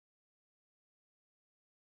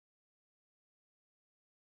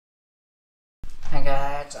Hi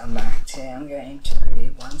guys, I'm back. Today I'm going to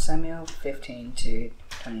read 1 Samuel 15 to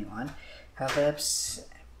 21, Proverbs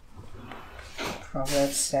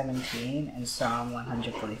 17, and Psalm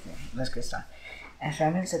 143. Let's get started. As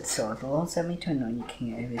Samuel said to Saul, the Lord sent me to anoint you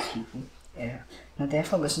king over his people. Now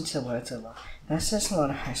therefore listen to the words of the Lord. Thus says the Lord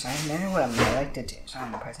of hosts, I have known what Amalek did to Israel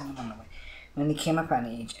and present them on the way, when they came up out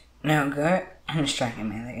of Egypt. Now go and strike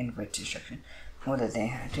Amalek and put destruction. All that they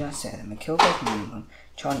had, do not spare them, and kill both man and woman,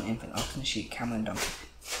 child and infant, oxen, sheep, camel, and donkey.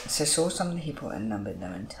 So Saul summoned the people and numbered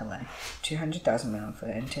them until 200,000 men on foot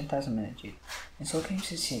and 10,000 men of Judah. And Saul came to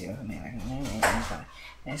the city of Amalek, and they were in the valley.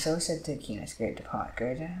 And Saul said to the king, let's go depart,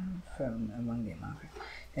 go down from among the Amalekites.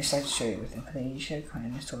 They started to show you with them, for they showed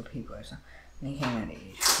kindness to all the people of Israel. And he came out of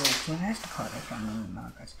Egypt. So the king has departed from among the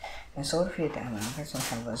Amalekites. And Saul defeated the Amalekites and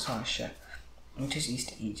Havilah Shur, which is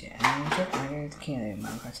east of Egypt. And he took Agag, the king of the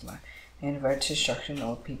Amalekites, alive. And devoted to destruction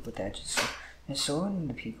all the people that just saw. And Saul and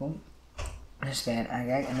the people spared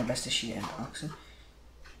Agag and the best of sheep and oxen,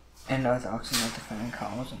 and all the oxen of the fattened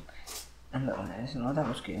cows and the owners, and all that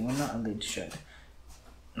was good, and would not only destroy them.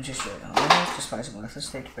 All that was despised and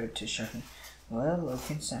worthless, they devoted to destruction. Well, the Lord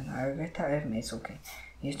can stand. I regret that I have made Saul king.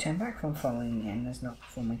 He has turned back from following me and has not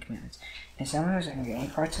performed my commandments. And Samuel was angry, and he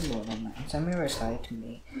cried to the Lord all night. And Samuel replied to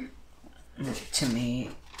me,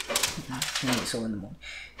 Saul in the morning.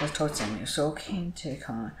 I was told Samuel. Saul came to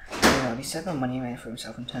Khan, and he set up money made for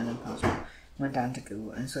himself and turned impossible. Went down to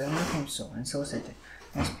Gilgal, and Samuel came to Saul, and Saul said to him,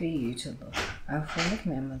 Blessed be you to the Lord. I will perform the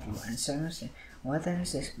commandment of the Lord. And Samuel said, What then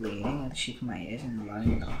is this bleating of the sheep in my ears and the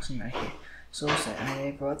lowing of the oxen right here? Saul said,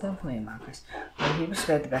 they brought them from the Amalekites. But the people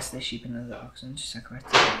spared the best of the sheep and of the oxen to sacrifice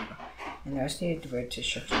to the Lord, and the rest they devoted to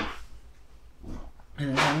destruction.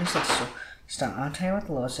 And Samuel said to Saul, Stop, I'll tell you what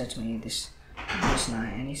the Lord said to me this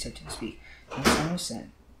night. And he said to him, Speak. And Samuel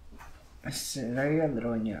said, Are you a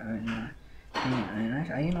little in your own eyes?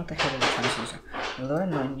 Are you not the head of the tribes of Israel? The Lord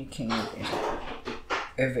anointed you king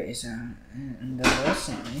over Israel. And the Lord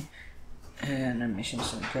sent me on a mission,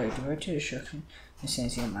 so go, devote to destruction the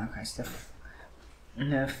sins of the Amalekites, fight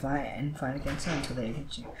against them until they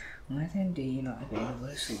against you. Why then do you not obey the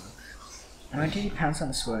voice of the Lord? Why did you pounce on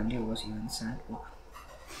the sword and do what you inside?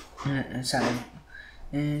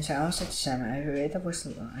 And Saul said to Samuel, I have obeyed the voice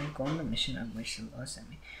of the Lord. I have gone on the mission on which the Lord sent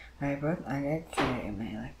me. I have brought Agag, king of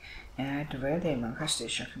Amalek, and I have devoured the Amalekites to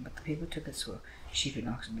destruction, but the people took its sword, sheep and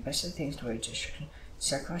oxen, the best of the things devoted to destruction,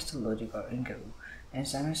 sacrifice to the Lord your God in Gilgal. And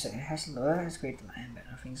Samuel said, Has the Lord has great delight in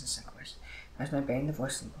better things than sacrifice? Has not obeying the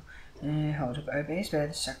voice of the Lord. And hold up, obey is better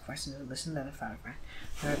than sacrifice, and listen than a fat of bread.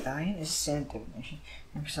 For rebellion is sin and divination,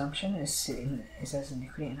 and presumption is as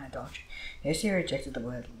iniquity and idolatry. Yes, you rejected the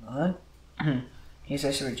word of the Lord. He has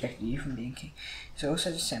also rejected you from being king. So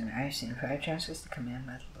also to Samuel, I have seen, for I have transgressed the command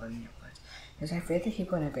of the Lord in your words. As I feared the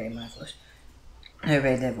people and obeyed my voice, I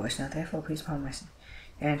obeyed their voice. Now therefore, please pardon my sin,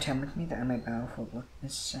 and turn with me that I may bow before the Lord.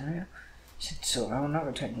 And Samuel said, So I will not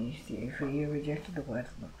return you to you, for you rejected the word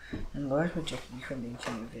of the Lord, and the Lord has rejected you from being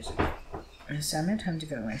king of Israel. And Samuel turned to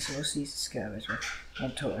go away, so Saul seized the scale of Israel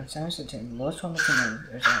and tore it. And Samuel said to him, The Lord told me to know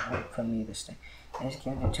Israel from me this day, and has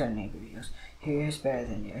given it to a neighbor of yours, who is better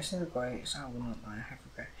than you. As to the glory of Israel will not lie, I have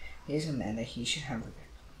regret. He is a man that he should have regret.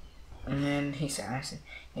 And then I said,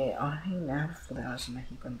 Yea, honor me now before the house of my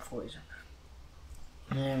people and before Israel.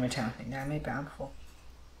 And in return, that I may bow before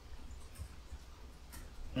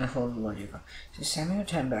the Lord your God. So Samuel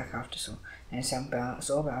turned back after Saul, and Saul bowed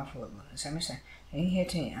before the Lord. And Samuel said, Are you here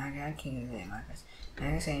to me, Agag, king of the Amalekites? And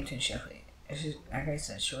Agag said to him, Surely. Agag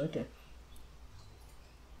said, Surely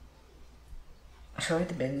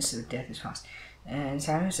the business of death is past. And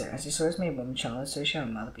Samuel said, As the sword is made woman childless, so shall a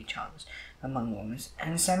mother be childless among women.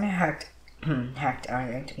 And Samuel hacked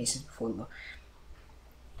Agag to pieces before the Lord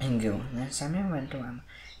in Gilgal. And then Samuel went to Ramah,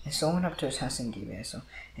 and Saul went up to his house in Gibeah.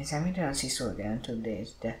 And Samuel did not see Saul again until the day of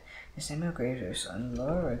his death. And Samuel grieved over Saul, and the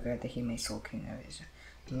Lord regretted that he made Saul king over Israel.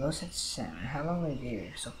 The Lord said to Samuel, How long will you grieve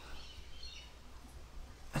over Saul,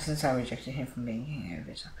 since I rejected him from being king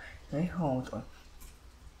over Israel? Fill your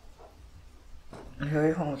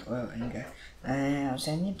horn with oil and go. And I will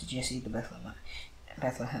send you to Jesse the Bethlehemite.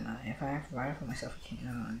 If I have provided for myself a king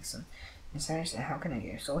among his sons. And Samuel said, How can I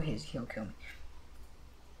go? Saul hears, he'll kill me.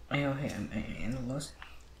 And the Lord said,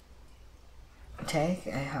 Take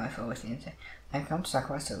a heifer with you and say, I have come to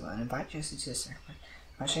sacrifice to the Lord, and invite Jesse to the sacrifice.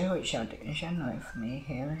 I'll show you what you shall do, and you shall know it from me.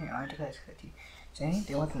 Here I declare to you. So he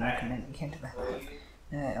did what the Lord commanded, and came to Bethlehem.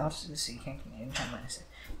 The elders of the city came to me and come and said,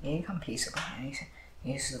 You come peaceably. And he said,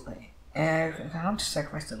 Yes, the way. Come to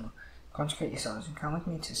sacrifice to the Lord. Consecrate yourselves, and come with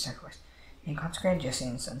me to the sacrifice. And he consecrated Jesse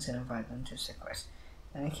and his sons, and invited them to the sacrifice.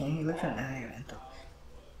 And the king, he looked at Eliab and thought,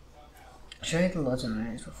 Surely the Lord's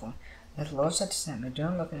anointed is before. But the Lord said to Samuel, do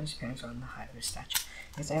not look on his appearance or on the height of his stature,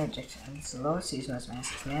 because I reject him. And the Lord sees no man,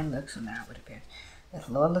 says, man looks on the outward appearance. But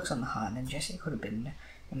the Lord looks on the heart. Then Jesse could have been there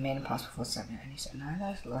and made him pass before Samuel. And he said, no,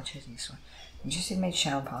 that's the Lord chosen this one. And Jesse made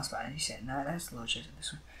Shammah pass by, and he said, no, that's the Lord chosen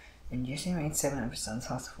this one. And Jesse made 7 of his sons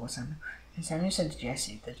pass before Samuel. And Samuel said to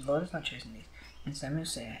Jesse, the Lord has not chosen these. And Samuel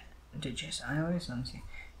said to Jesse, I know his sons here.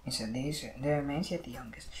 He said, there remains yet the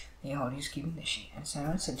youngest. Behold, he is keeping the sheep. And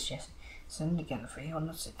Samuel said to Jesse, send him together, for he will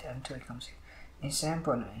not sit down until he comes here. And Sam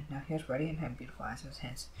brought him in. Now he was ruddy and had beautiful eyes, and was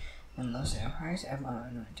handsome. And Lord said, where is Emma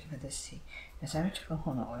anointed? For this is he. And Samuel took a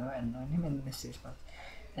horn of oil and anointed him in the midst of his brothers.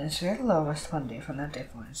 And the Spirit of the Lord rested upon David from that day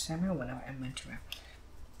forward. And Samuel went out and went to Ramah.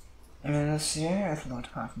 And then the Spirit of the Lord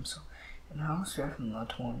departed from Saul, and the whole Spirit from the Lord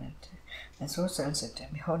tormented him. And Saul said and said to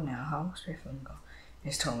him, behold, now the whole Spirit from God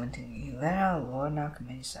is tormenting you. Let our Lord now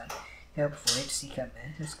command his son, go before you to seek out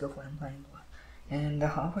men who are skillful in playing the Lord. And the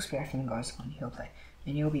whole Spirit from God is upon you, he'll play,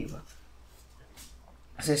 and you'll be well.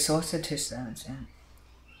 So Saul said to his servants,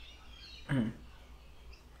 and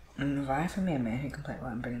provide for me a man who can play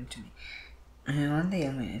well, and bring him to me. And one of the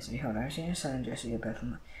young men said, behold, I have seen your son in Jesse of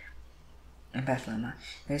Bethlehem,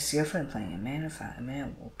 who is skillful in playing, a man of fire, a man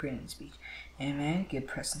of war, brilliant in speech, and a man of good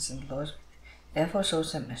presence, and the Lord with him. Therefore Saul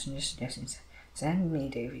sent messengers to Jesse and said, send me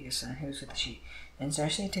David your son, who is with the sheep. And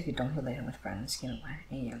Jesse took a donkey laden with bread and skin of wine,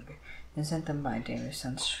 and younger, and sent them by David's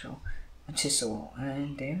son to Saul.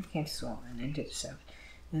 And David came to Saul, and entered the service.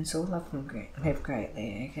 And Saul loved him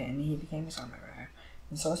greatly, and he became his armor.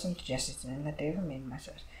 And Saul sent to Jesse, saying that David made my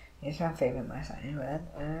service. He has found favor in my sight. And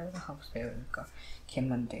whenever the whole Spirit of God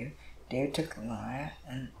came on David, David took the lyre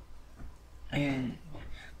and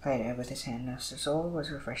played it with his hand. Now so Saul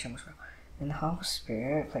was refreshed and was well, and the whole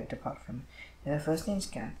Spirit played depart from him. And the Philistines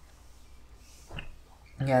gathered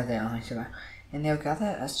their armies about, and they will gather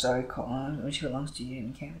at Soricot, which belongs to you,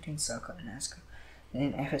 and came between Soricot and Ascot, and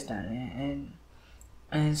in Ephes down there.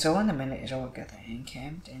 And so when the men of Israel were gathered and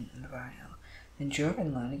camped in the valley, and drew up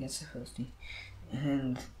in line against the Philistines,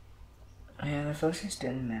 and the Philistines stood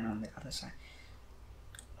a man on the other side,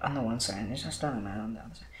 on the one side, and Israel stood a man on the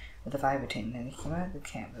other side, with the fire between them. Then he came out of the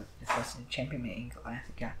camp of the Philistines, champion made Goliath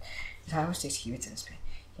of Gath. His height was 6 cubits in his span.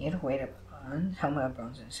 He had a weight upon helmet of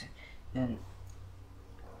bronze in his head, and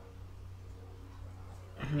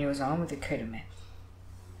he was armed with a coat of mail.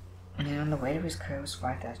 And on the weight of his coat was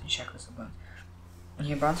 5,000 shekels of bones. And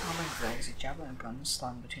he had bronze armor and legs, a javelin and bronze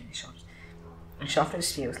slung between his shoulders. And the shaft of his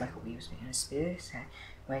spear was like a weaver's spear, and his spear's head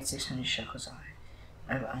weighed 600 shekels of iron.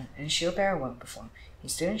 And a shield bearer went before him. He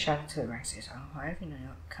stood and shouted to the ranks, saying, why have you not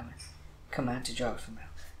come out to draw from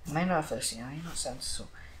battle? Am I not a Philistine? Are you not servants to Saul?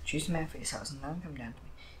 Choose a man for yourselves, and let him come down to me.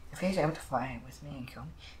 If he is able to fight with me and kill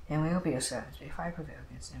me, then we will be your servants. But if I prevail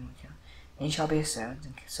against him and kill him, then he shall be your servants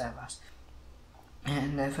and serve us.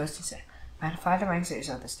 And the Philistine said, if I defy the ranks of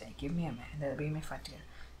Israel this day, give me a man, that we may fight together.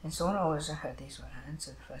 And Saul and all Israel heard these words, and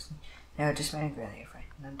said the Philistine, they were dismayed and greatly afraid.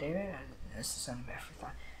 Now David was the son of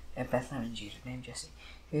Ephrathah, of Bethlehem in Judah, named Jesse,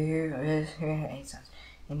 who had 8 sons.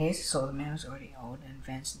 In days of Saul, the man was already old and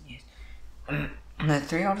advanced in years. And the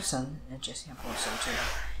 3 older sons of Jesse had also too.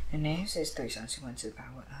 And names his 3 sons who went to the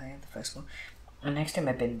battle at the first one. And next to him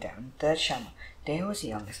had been down. Third Shammah. David was the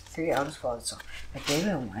youngest. The 3 eldest followed Saul. But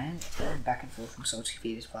David went back and forth from Saul to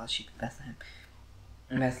feed his father's sheep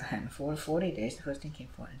in Bethlehem. For 40 days the Philistine came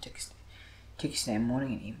forward and took his stand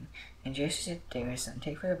morning and evening. And Jesse said to David his son,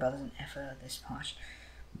 take for your brothers an ephah of this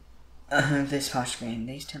parched grain,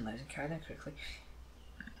 these 10 loaves, and carry them quickly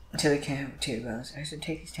until they came to your brothers. I said,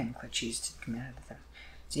 take these 10 quick cheese to the command of the 1,000.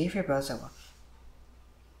 See if your brothers are well,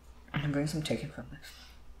 and bring some taken from them.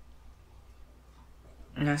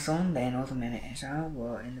 Now Saul and they and all the men of Israel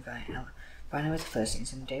were in the valley of fighting with the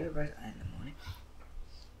Philistines, and David rose early in the morning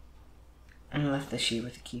and left the sheep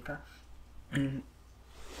with the keeper, and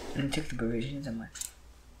took the provisions and went,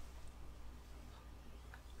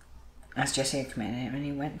 as Jesse had commanded him. And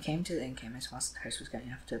he went and came to the encampment whilst the host was going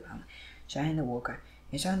after the battle, shouting the war cry.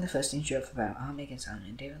 Israel and the Philistines drew up for battle, army against army,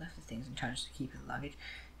 and David left the things in charge to keep his luggage,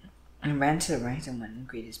 and ran to the ranks and went and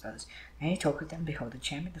greeted his brothers. And he talked with them. Behold, the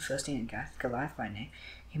champion of the Philistine and Gath, Goliath by name,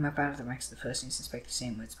 came up out of the ranks of the Philistines and spake the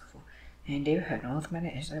same words before. And David heard, and all the men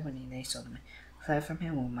of Israel, when they saw the man, fled from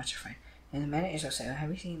him and were much afraid. And the men of Israel said, have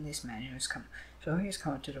you seen this man who has come? So he has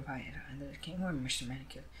come to divide Israel. And the king were enriched the man and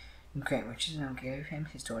killed him great riches, and gave him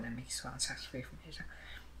his daughter, and make his father's house free from Israel.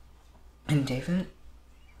 And David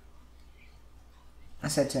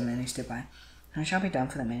said to the men who stood by, and it shall be done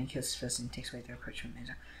for the man who kills the Philistine and takes away the reproach from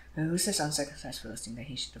Israel. But who is this uncircumcised Philistine, that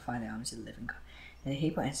he should defy the armies of the living God? And the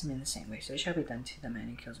people answered him in the same way, so it shall be done to the man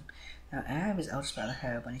who kills him. Now Ahab, his eldest brother,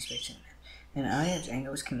 heard when he spake to the man. And Ahab's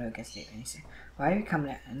anger was kindled against David, and he said, why have you come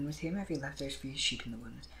down? And with him have you left those few sheep in the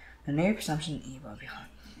wilderness? and no presumption and evil behind.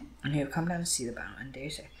 And he would come down to see the battle, and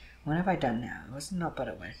David said, What have I done now? It was not but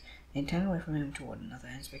a word. They turned away from him toward another,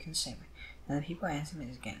 and spake in the same way. And the people answered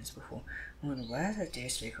him again as before. And when the words that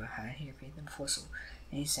David spake were heard, he repeated them before Saul,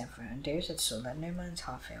 and he sent for him. And David said to Saul, Let no man's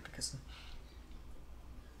heart fail, because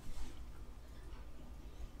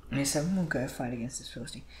the 7 will go fight against this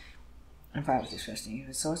Philistine, and fight with this Philistine.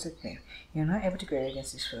 But Saul said to David, You are not able to go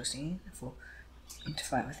against this Philistine, to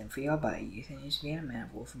fight with him, for you are but a youth, and you used to be a man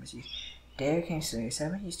of war from his youth. David came slowly.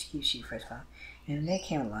 7 used to keep sheep for his father, and there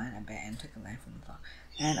came a lion and bear, and took a lamb from the flock,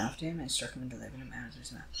 and after him, and struck him, and delivered him out of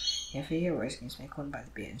his mouth. Therefore he arose against me, caught him by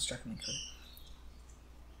the beard, and struck him, and killed him.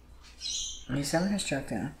 And the 7 has struck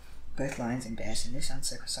down both lions and bears, and this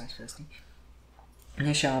uncircumcised Philistine, and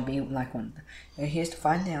he shall be like one of them. Though he is to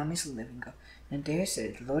find the armies of the living God. And David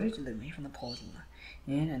said, The Lord will deliver me from the paw of the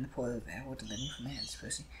lion, and the paw of the bear will deliver me from the hand of the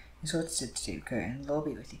Philistine. And Saul said to David, Go, and the Lord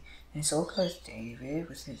be with you. And Saul clothed David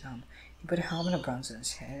with his armor. He put a helmet of bronze on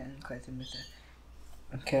his head, and clothed him with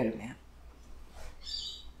a coat of mail.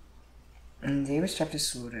 And David strapped his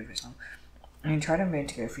sword over his arm, and he tried in vain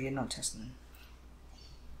to go, for he had not tested them.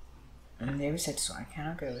 And David said to Saul, I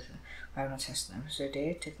cannot go with them, for I have not tested them. So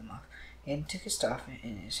David took them off, and took his staff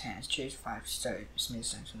in his hands, chose 5 smooth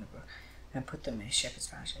stones from the brook, and put them in his shepherd's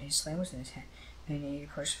pouch. And his sling was in his hand, and he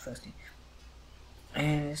approached the Philistine.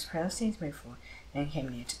 And his Philistines moved forward, and came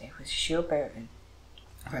near to David, with his shield bearer in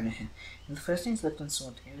front of him. And the Philistines looked and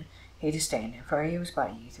saw David, he disdained him, for he was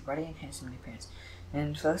but a youth, ruddy and handsome in appearance.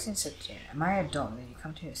 And the Philistine said to David, Am I a dog that you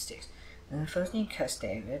come to with sticks? And the Philistine cursed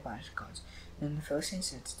David by his gods. And the Philistine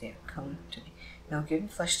said to David, Come to me, and I will give you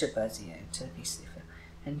flesh to the birds of the air, to the beasts of the field.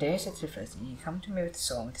 And David said to the Philistine, You come to me with the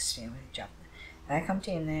sword, with the spear, and with the javelin. And I come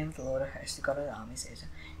to you in the name of the Lord of hosts, the God of the armies,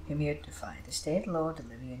 Israel, whom you have defied. This day the Lord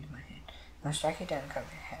deliver you into my hand. I'll strike you down and cover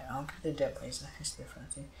your head. I'll give the dead bodies of the host of the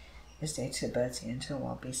Philistines this day to the birds of the air, and to the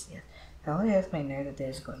wild beasts of the earth. That all the earth may know that there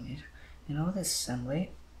is a God in Israel, and all this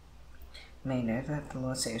assembly may know that the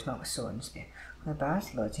Lord saves not with sword and spear. For the bow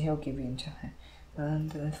of the Lord, he will give you into her.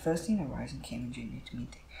 And the Philistine arose and came and drew near to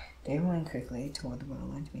meet David. David went quickly toward the battle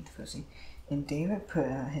line to meet the Philistine. And David put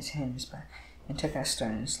out his hand in his back, and took out a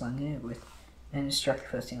stone, and slung it with, and struck the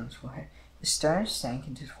Philistine on his forehead. The stone sank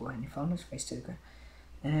into his forehead, and he fell on his face to the ground.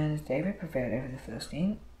 And David prevailed over the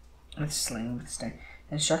Philistine with a sling with a stone,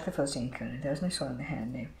 and struck the Philistine and killed him. There was no sword in the hand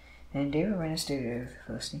of David. And David ran and stood over the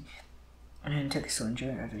Philistine, and took his sword and drew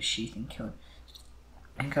it out of his sheath, and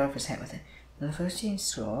cut off his head with it. And the Philistines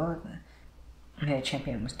saw that their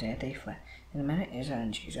champion was dead, they fled. And the men of Israel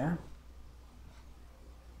and Judah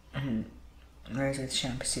rose with a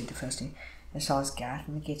shout and pursued the Philistine, as far as Gath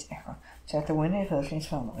and the gates of Ekron. So that the wind of the Philistines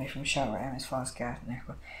fell away from Shaaram as far as Gath and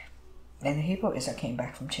Ekron. Then the people of Israel came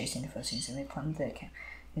back from chasing the Philistines, and they plundered their camp.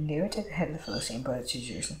 And David took the head of the Philistine and brought it to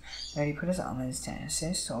Jerusalem, where he put his armor in his tent. As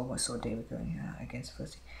soon as Saul saw David going out against the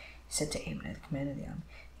Philistine, he said to Abner, the commander of the army,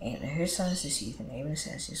 Abner, whose son is this youth? And Abner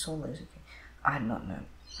says, His soul lives with me. I had not known.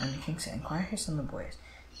 And the king said, Inquire whose son the boy is.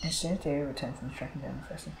 As soon as David returned from striking down the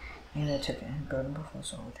Philistine, Abner took it and brought him before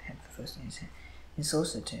Saul with the head of the Philistine in his hand. And Saul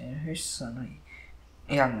said to him, Whose son are you?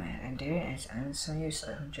 Young man. And David answered, I am the son of your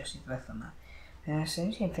servant Jesse the Bethlehem. And as soon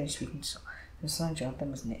as he had finished speaking to Saul, his son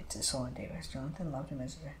Jonathan was knit to Saul and David, as Jonathan loved him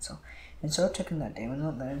as his own soul. And Saul took him that day, and would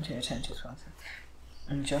not let him to return to his father.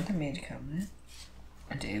 And Jonathan made a covenant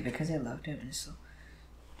with David because he loved him and his soul,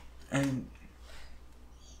 and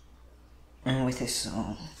with his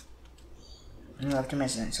soul, and loved him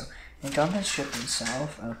as his own soul. And Jonathan stripped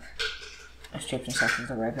himself of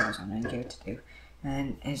the robe that was on him, and gave it to David,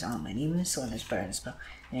 and his armor, and even his sword and his bow and his bow.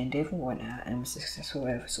 And David went out and was successful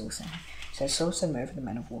wherever Saul sent him. So Saul sent him over the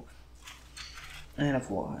men of war.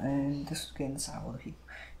 And this was getting the sight of all the people.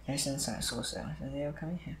 And he sent the sight of Saul's servants, and they were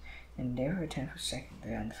coming to him. And David returned for a second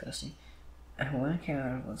day on the Philistine. And when it came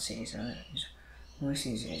out of all the cities of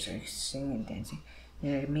Israel, singing and dancing,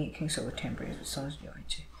 they would meet King Saul with tambourines, with songs of joy,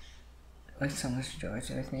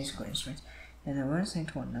 with musical instruments. And the ones sang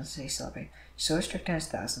to one another, so they celebrated. Saul struck down his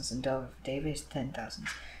thousands, and dealt with David his 10,000.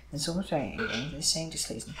 And Saul was very angry, and this saying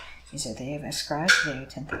displeased him. He said, They have ascribed to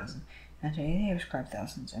David 10,000. And to me they have ascribed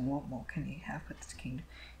thousands, and what more can he have but the kingdom?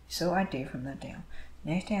 So I did from that day on.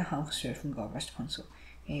 Next day a harmful spirit from God rested upon Saul,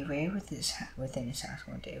 and he reigned within his house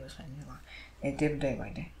while David was fighting alive. It did day by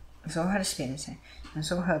day. Saul had a spear in his hand, and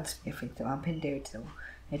Saul held the spear for to pin David to the wall.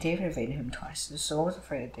 And David evaded him twice. So Saul was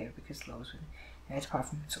afraid of David because the Lord was with him, and had to part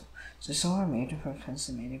from Saul. So Saul removed him from prince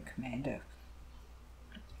and made him commander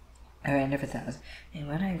of 1,000. And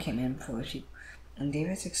when I came in before the people, and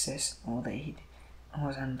David's success all that he did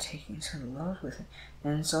was undertaking, so the Lord was with him.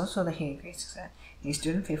 And Saul saw that he had great success. He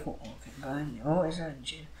stood in faithful all of him, but all Israel and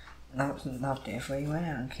Judah loved David, for he went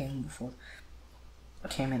out and came before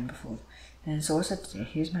came in before. And Saul said to David,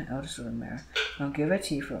 Here's my eldest daughter Mary, and I'll give her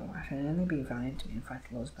to you for a wife, and only be valiant to me and fight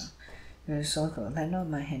the Lord's battle. And Saul thought, Let not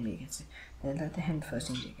my hand be against it, and let the hand first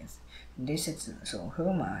be against it. And David said to Saul, Who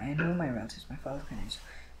am I, and who are my relatives, my father's parents?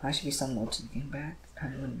 I should be son-in-law to the king, but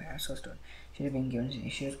when Mary, Saul's daughter, should have been given to me.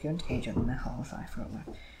 She was given to A.J. the Mahalathai for a wife.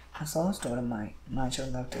 And Saul's daughter Michal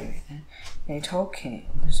loved David, and they told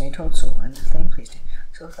Saul, and the thing pleased him.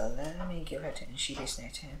 Saul thought, Let me give her to him, and she be snare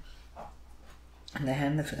to him. And the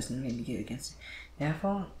hand of the first may be given against it.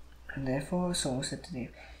 Therefore Saul said to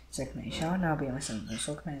David, Secondly, shall now be my son-in-law.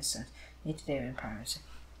 Saul commanded his sons, eat to David in privacy.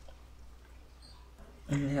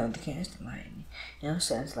 And behold, the king is delighted. Now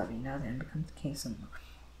sons love you, now then becomes the king's son-in-law.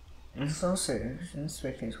 And Saul serves and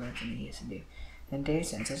spoke his words in the ears of David. Then David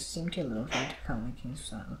said, Does it seem too little for you to become my king's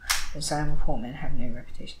son-in-law? The son of a poor man have no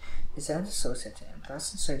reputation. The sons of Saul said to him,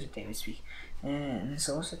 Thus and so did David speak. And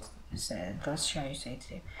Saul said, Thus shall you say to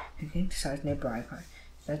David, the king decides no bribe price,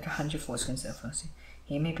 let 100 foreskins of Philistine.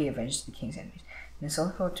 He may be avenged to the king's enemies. And Saul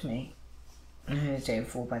thought to me, David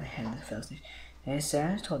fall by the hand of the Philistines. And his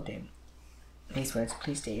servants told David these words, It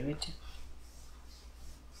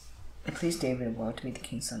pleased David well to be the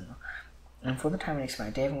king's son-in-law. And before the time had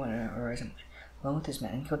expired, David arose and went, along with his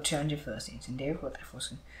men, and killed 200 Philistines. And David brought their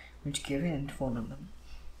foreskins, which gave him to 4 number.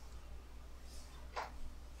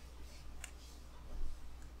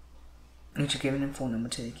 Which had given him 4 number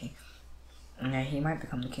to the king, and that he might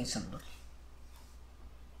become the king's son-in-law.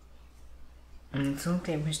 And Saul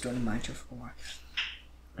gave him his daughter Michal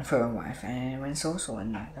for a wife, and when Saul saw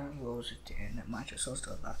and that the rules was due, and that Michal Saul's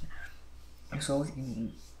daughter loved him, and Saul was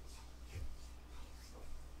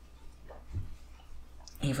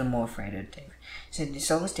even more afraid of David. So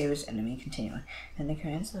Saul was David's enemy continually, and the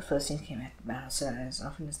commands of the Philistines came out to battle, so as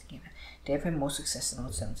often as they came out, David had more success than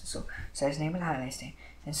all the sons of Saul, so his name was highly esteemed.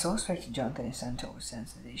 And Saul spoke to Jonathan his son, told his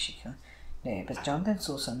sons that they should kill David. But Jonathan,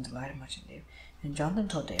 Saul's son, delighted much in David. And Jonathan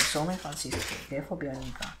told David, Saul may find cease to David, therefore be on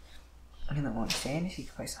your guard. In the morning, stay in a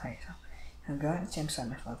secret place and hide yourself. And go out and stand beside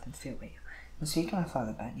my father in the field with you. And speak to my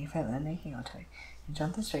father about it, if I learn anything, I'll tell you. And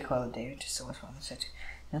Jonathan spake well of David to Saul's father, and said to him,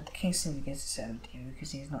 Not the king sinned against the servant David,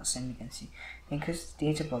 because he has not sinned against you, and because the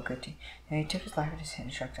deeds of God good to you. And he took his life in his hand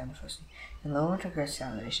and struck down the Philistine. And the Lord took great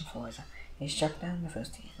salvation for Israel. And he struck down the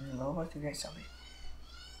Philistine, and the Lord worked a great salvation.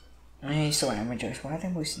 And he saw and rejoiced. Why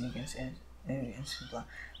then we sin against innocent blood,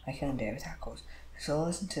 by killing David without cause? Saul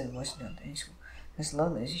listened to the voice of Jonathan, and he swore, As the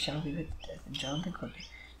Lord lives, he shall be put to death. And Jonathan called David.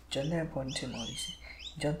 Jonathan reported to him all these things.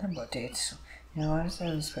 And Jonathan brought David to Saul. And I was there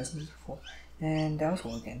in his presence before. And there was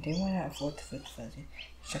war again. David went out and fought to fight the Philistines,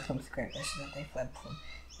 and struck them with great blessing, that they fled before him.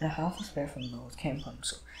 And a powerful spirit from the Lord came upon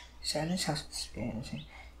Saul. He sat in his house with the spear in his hand.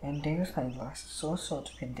 And David was playing glass. Saul sought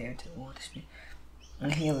to pin David to the wall with the spear.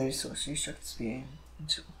 And he eluded Saul, so he struck the spear in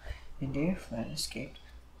Saul. And David fled and escaped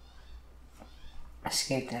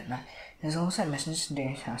that night. And Saul sent messengers to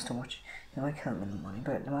David's house to watch, and would kill him in the morning.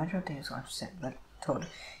 But the manager of David's wife told him,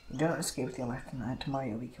 You do not escape with your life tonight, tomorrow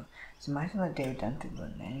you'll be killed. So Michal let David down through the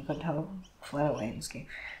window, and he got help, fled away and escaped.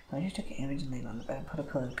 Michal took an image and laid on the bed, and put a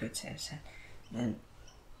pillow of good hair, and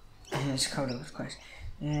he was covered with clothes.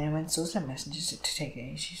 And when Saul sent messengers to take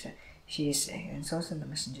David, she said, She is sick. And Saul sent the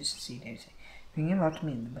messengers to see David, saying, Bring him up to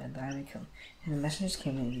me in the bed, that I may kill him. And the messengers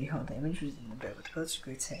came in, and behold, the image was in the bed with clothes of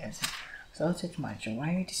great hair. Saul said to Michal,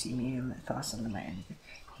 Why are you deceiving me and fast on the night? And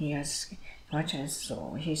he has escaped. Michal answered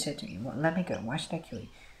Saul, He said to me, Let me go, why should I kill you?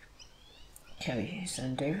 So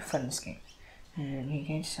David fled and escaped. And he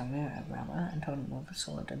came to Samuel at Ramah, and told him all that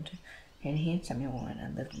Saul had done to him. And he and Samuel went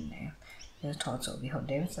and lived in Naioth. He was told Saul, Behold,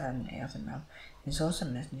 David died in Naioth and Ramah. And Saul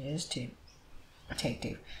sent messengers to take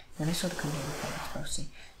David. Then I saw the company of the prophets prophecy.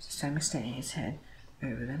 So Samuel standing his head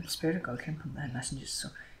over them. The Spirit of God came upon the messengers. So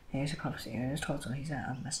there is a prophecy. And it was told Saul, He sent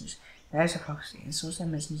out messengers. There is a prophecy. And Saul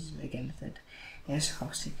sent messengers again the third day. There is a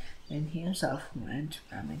prophecy. Then he himself went to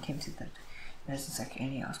Ramah and came to the third day. There is the second.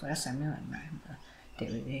 And he asked, Where are Samuel and Ramah?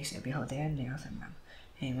 David, he said, Behold, they are in Naioth and Ramah.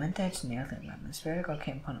 And he went there to Naioth and Ramah. The Spirit of God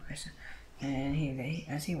came upon Elisha. And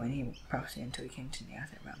as he went, he prophesied until he came to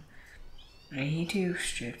Naioth and Ramah. And he too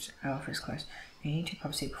stripped off his clothes. And he too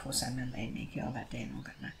prophesied before Samuel and lay naked all that day and all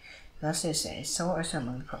that night. Thus it says, Saul also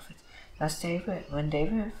among the prophets. Thus when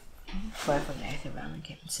David fled from Naioth and Ramah,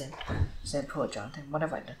 came and said, Poor Jonathan, what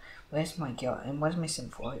have I done? Where's my guilt, and what is my sin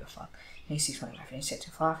before your father? And he seeks my life, and he said to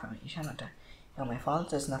him, Far from it, you shall not die. Now my father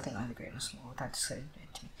does nothing either great or small without disclosing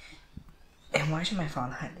it to me. And why should my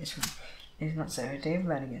father hide this from me? It is not so. David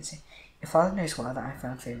ran against him. Your father knows well that I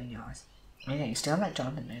found favor in your eyes. And yet still let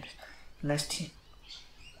Jonathan notice, lest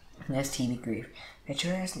he be grieved. For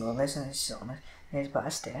truly as the Lord lives and his soul, there is but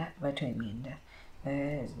a step between me and death.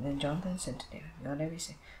 Then Jonathan said to David, Behold, every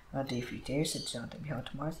say, I'll do for you. David said to Jonathan, Behold,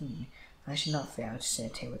 tomorrow is the evening. I should not fail to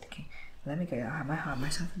sit here with the king. Let me go. I might hide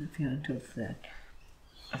myself in the field until the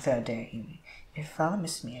third day evening. If father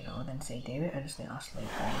misses me at all, then say, David earnestly asked the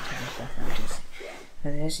Lord for any time left unto us.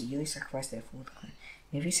 For there is a yearly sacrifice there for the clan.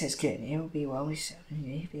 If he says good, it will be well with yourself, and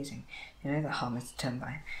if he is angry, you know that harm is to turn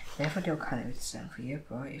by him. Therefore deal kindly with the son, for you have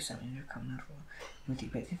brought your son into a covenant with you.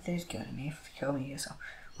 But if there is good, and if you kill me yourself,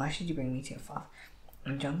 why should you bring me to your father?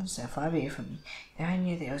 And Jonathan said, Far be it from me. If I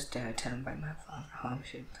knew that I was turned by my father, harm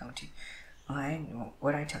should come to you.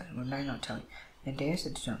 Would I tell you? Would I not tell you? And David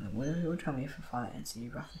said to Jonathan, Who will tell me if your father answered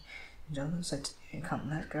you roughly? And Jonathan said to David, Come,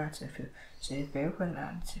 let's go out to the field. So they both went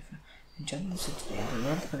out into the field. And Jonathan said to David, The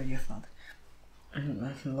Lord the God of your father, and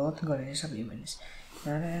the Lord the God of Israel be witness.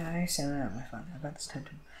 Now that I sent out my father about this time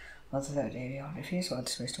on the third day, behold, if he is well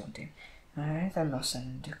disposed toward David, and I heard that lost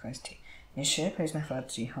son into Christ too, and should have praised my father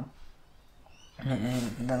to you home.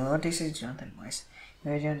 And the Lord did say to Jonathan, Wise,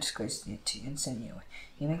 no, don't disgrace it to you and send you away.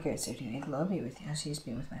 You may go, so may the Lord be with you, as he has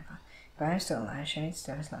been with my father. If I am still alive, show me the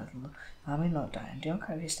steadfast love of the Lord. I may not die, and do not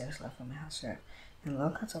cut off his steadfast love from my house forever. And the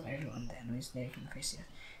Lord cuts off everyone that enemies David from the face of the earth.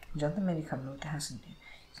 And Jonathan made a covenant with the house of David.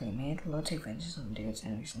 So may the Lord take vengeance on David's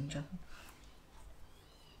enemies. And Jonathan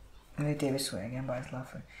made David swear again by his love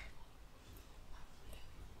for him,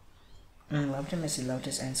 and loved him as he loved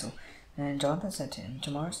his own soul. And Jonathan said to him,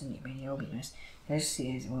 Tomorrow is the new moon, you will be missed. As you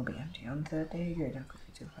see, it will be empty. On the third day, you go down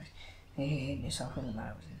quickly to the place. And you hid yourself when the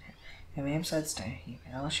matter was in him. And me beside the stone heap,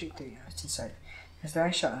 and I will shoot through your eyes to the side of it. As though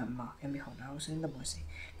I shot at a mark, and behold, I was in the boy saying,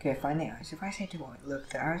 Go, find the eyes. If I say to the boy, Look,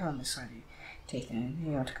 the arrows are on this side of you, take them,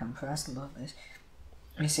 and you ought to come, for as the Lord lives,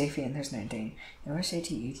 you safely, and there's no danger. If I say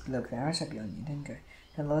to you, Look, the arrows are beyond you, then go.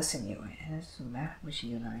 The Lord sent you away, and this is the matter which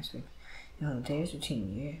you and I speak. The day is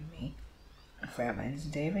between you and me forever. And as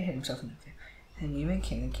David hid himself in the field, and you made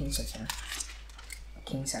king, the king said to him, the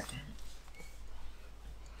king said to him,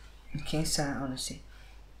 the king sat on the seat,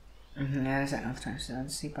 and I sat off time, sat on the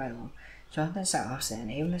seat by the wall. Jonathan sat opposite,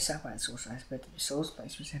 and even sat by the Saul's side, but Saul's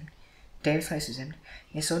place was empty. David's place was empty.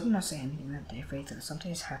 Yet Saul did not say anything that day, for he thought something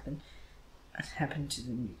has happened to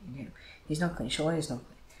him. He's not clean. Surely he's not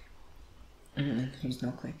clean. He's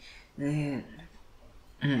not clean.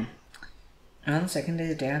 And on the second day,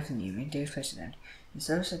 the day after the new moon, David's place was empty. And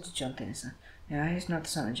Saul said to Jonathan his son, Now is not the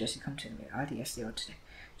son of Jesse come to me, either yesterday or today.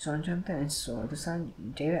 So on Jonathan and Saul, the son,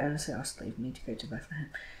 David earnestly asked leave me to go to Bethlehem.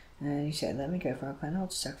 And he said, Let me go, for I plan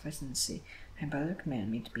to sacrifice in the sea. My brother commanded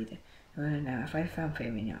me to be there. And now, if I have found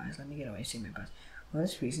favor in your eyes, let me get away, say my brother. For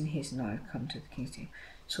this reason, he has not come to the king's table.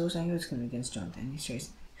 Saul's anger was kindled against Jonathan, and he said,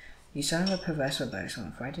 You son of a perverse rebellious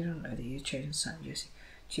one, for I did not know that you had chosen the son of Jesse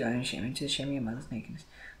to your own shame, and to the shame of your mother's nakedness.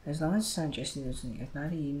 As long as the son of Jesse lives in the earth,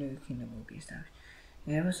 neither you nor the kingdom will be established.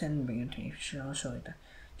 Whoever send and bring him to me, shall surely die.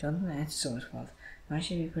 Jonathan answered Saul's father, Why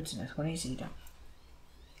should he be put to death? What has he done?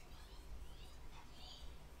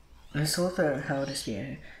 And Saul held a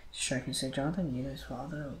spear to strike him, so Jonathan knew his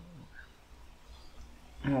father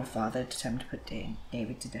determined to put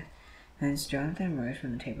David to death. And as Jonathan rose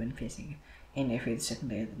from the table in fierce anger, and every the second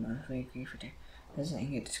day of the month, we agreed for David. His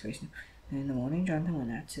anger disgraced him. And in the morning, Jonathan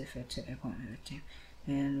went out to the field to appoint with him,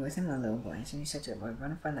 and with him a little boy. And he said to the boy,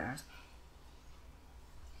 Run and find the arrows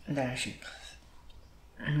that I shoot.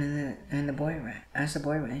 And the boy ran. As the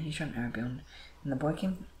boy ran, he shot an arrow beyond, and the boy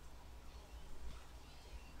came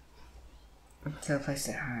to the place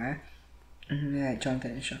that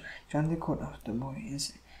Jonathan had shot. Jonathan called after the boy and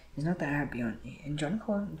said, Is not the arrow beyond you? And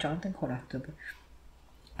Jonathan called after the boy,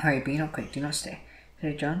 Hurry, be not quick, do not stay.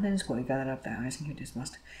 So Jonathan's boy gathered up the arrows and killed his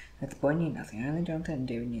master. But the boy knew nothing, only Jonathan and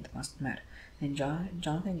David knew the matter. Then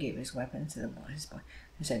Jonathan gave his weapons to his boy,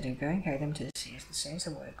 and said, Go and carry them to the sea. As the saints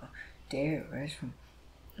of word gone, David rose from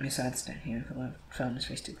beside the stone, he fell on his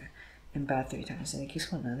face to go, and bowed 3 times. And he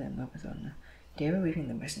kissed one another and wept with one another. David weeping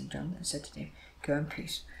the rest, and Jonathan said to David, Go in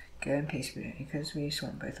peace, because we have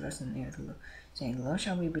sworn both of us in the name of the Lord, saying, The Lord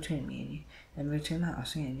shall be between me and you, and between my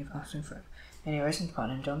offspring and your offspring forever. And he rose and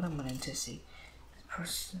departed, and Jonathan went into the sea.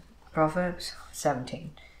 Proverbs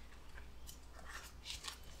 17.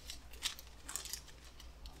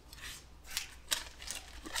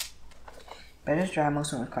 Better is dry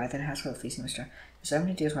morsel with quiet than a house full of feasting with strife. The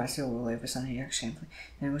servant who deals wisely will rule over son who acts shamefully,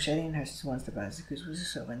 and it will show the inheritance once the brothers, the crucibles of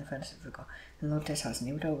silver and the furnace of the gold. And the Lord tests hearts, and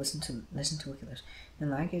he will listen to wicked lips.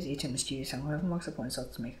 And like gives each a mischievous tongue, whoever mocks upon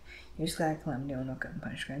insults to make it. Use glad calamity will not go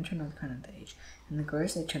unpunished, grandchildren of the crown of the age. And the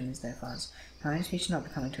glorious their children is their fathers. Kind speech not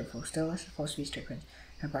becoming to a fool, still less a false speech to a prince.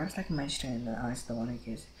 Her bright is like a magic stone in the eyes of the one who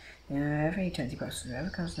gives it. And wherever he turns, he prospers.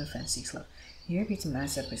 Whoever comes to an offense seeks love. He repeats a man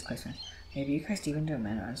separates close friends. Maybe you Christ even to a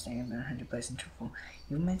man of understanding than 100 blows into a fool.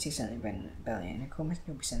 Even men seek certainly rebellion, and a cool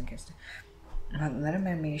messenger will be sent against it. Let a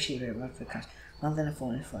man meet a sheep above the coast, Not then a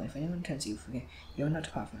fool is fool. If anyone turns evil from you will not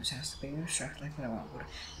depart from his house. The baby was struck like when I want water.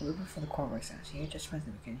 The weeping for the quarrel breaks out. Here just finds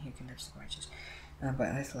the wicked, here condemns the righteous. But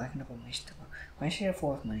I like an abomination to God. When should a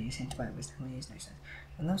fool of money is sent to buy wisdom when he has no sense?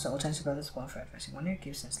 And those all turns to brothers spoil for adversity. One who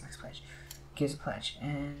gives sense likes pledge. Gives a pledge,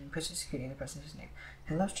 and puts his security in the person of his neighbor.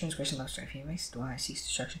 He loves transgression, loves strife. He makes the wise seeks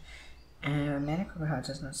destruction. And a man of crooked heart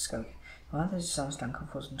does not scold. One of his sons done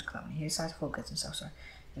falls into calamity. He decides fool gets himself sorry.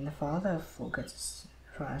 And the father of fool gets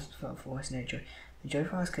for has no joy. The joy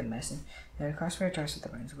for us good medicine. And the cross spirit drives with the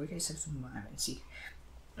bones. The wicked sits from mind and seek.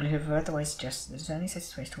 And he avert the ways of justice. There's only sets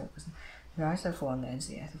his face toward wisdom. The eyes of the fool on the ends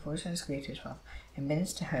of the earth. The foolish man is grieved to his father, and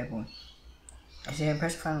bends to her born. As he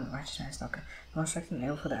impressed the final righteous man is not good, nor strict an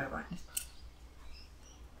ill for the uprightness.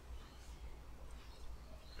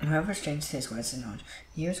 Whoever strains his words and knowledge,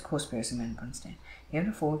 he hears coarse spirits and men understand. Even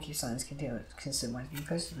a fool keeps silence, consider one's being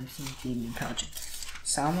posted lives in the intelligent.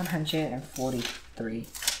 Psalm 143.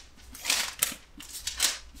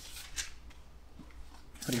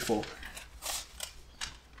 44.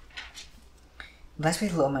 Blessed be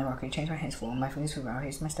the Lord, my rock, who changed my hands full, my fingers for vow. He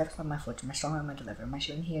is my steps on my foot, my strong arm, my deliverer, my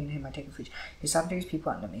shield, and he in him I take refuge. He subdues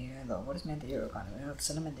people under me, O Lord. What is man that you are upon him? The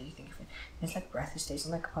son of man that you think of him? It is like breath, his days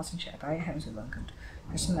are like a passing shadow. By your heavens with welcome.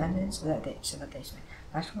 There's some mountains that day, so that they swing.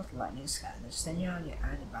 Lashing with lightning scattered. Stand you on your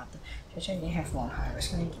eyes about them. Stretch out your hand from on high,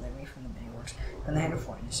 rescuing and delivering me from the many wars. From the hand of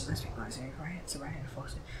foreigners, must be wise, and your right hand is the right hand of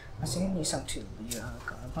falsehood. I sing a new song too, you are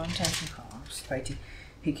God. Upon times and calms, fighting.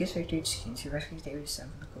 He gives victory to kings, he rescues David's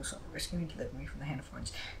son from the coast, rescuing and delivering me from the hand of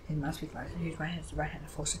foreigners. His mouth speaks lies, and his right hand is the right hand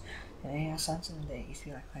of falsehood. And they are sons in the day, used to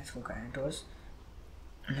be like plants full ground,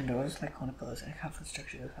 and the doors like corner pillars, and account for the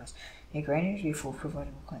structure of the house. A granaries be full,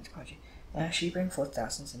 providing all kinds of project. She bring forth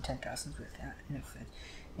thousands and 10,000s without enough food.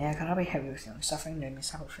 Yeah, I cannot be heavy with young, suffering no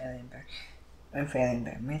mishap or failure and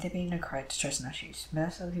bear. May there be no cry, distress, and issues. May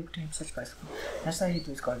that's how the people to him such boastful. That's how he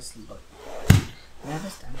believes God is the Lord. Now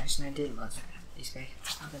this damnation I did Lord's These very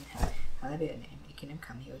Father in heaven, hallowed be your name. The kingdom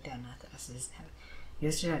come, he will down earth as it is in heaven. Give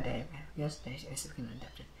us our day, yesterday, so we can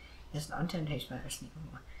adapt it. It's not temptation, but it's neither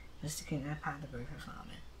more. This is the kingdom, the power, the glory, and the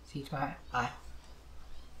Amen. See you tomorrow. Bye.